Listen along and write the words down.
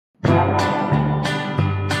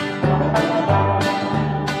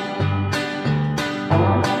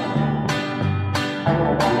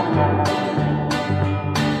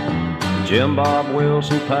Jim Bob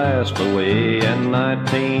Wilson passed away in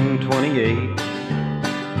 1928.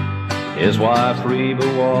 His wife Reba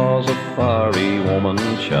was a fiery woman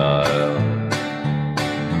child.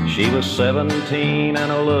 She was 17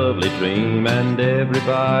 and a lovely dream, and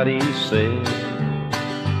everybody said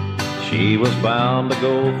she was bound to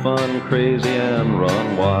go fun crazy and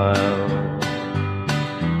run wild.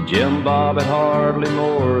 Jim Bob had hardly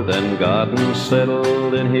more than gotten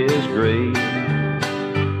settled in his grave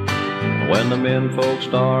when the menfolk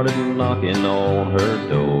started knocking on her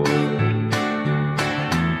door.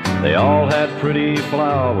 They all had pretty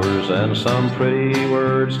flowers and some pretty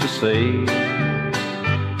words to say,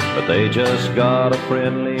 but they just got a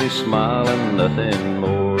friendly smile and nothing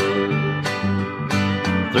more.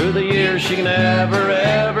 Through the years she never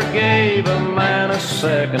ever gave a man a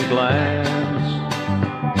second glance,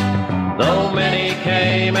 though many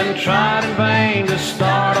came and tried in vain to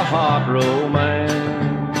start a hot romance.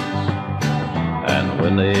 And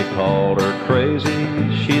when they called her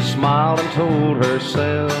crazy, she smiled and told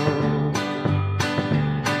herself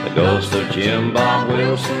the ghost of Jim Bob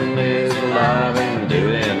Wilson is alive and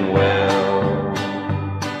doing well.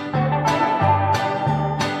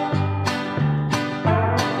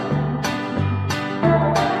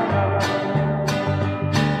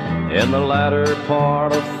 In the latter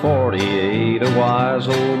part of 48, a wise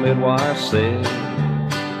old midwife said,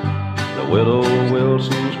 the widow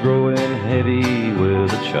Wilson's growing heavy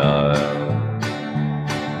with a child.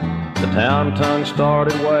 The town tongue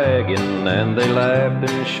started wagging and they laughed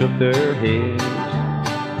and shook their heads,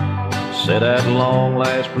 said at long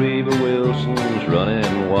last Reba Wilson's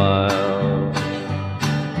running wild.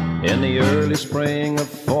 In the early spring of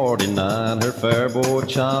 49, her fair boy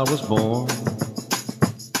child was born.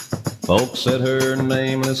 Folks said her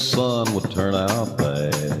nameless son would turn out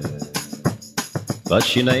bad, but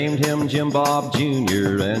she named him Jim Bob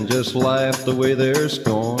Jr. and just laughed away their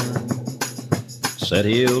scorn. Said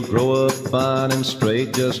he'll grow up fine and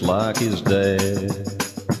straight just like his dad.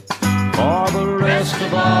 For the rest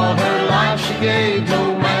of all her life she gave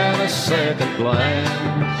no man a second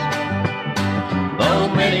glance, though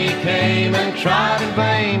many came and tried in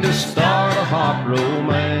vain to start a hot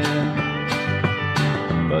romance.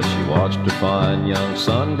 But she watched her fine young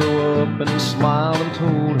son grow up and smiled and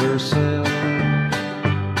told herself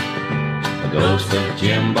the ghost of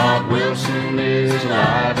Jim Bob Wilson is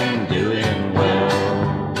alive and doing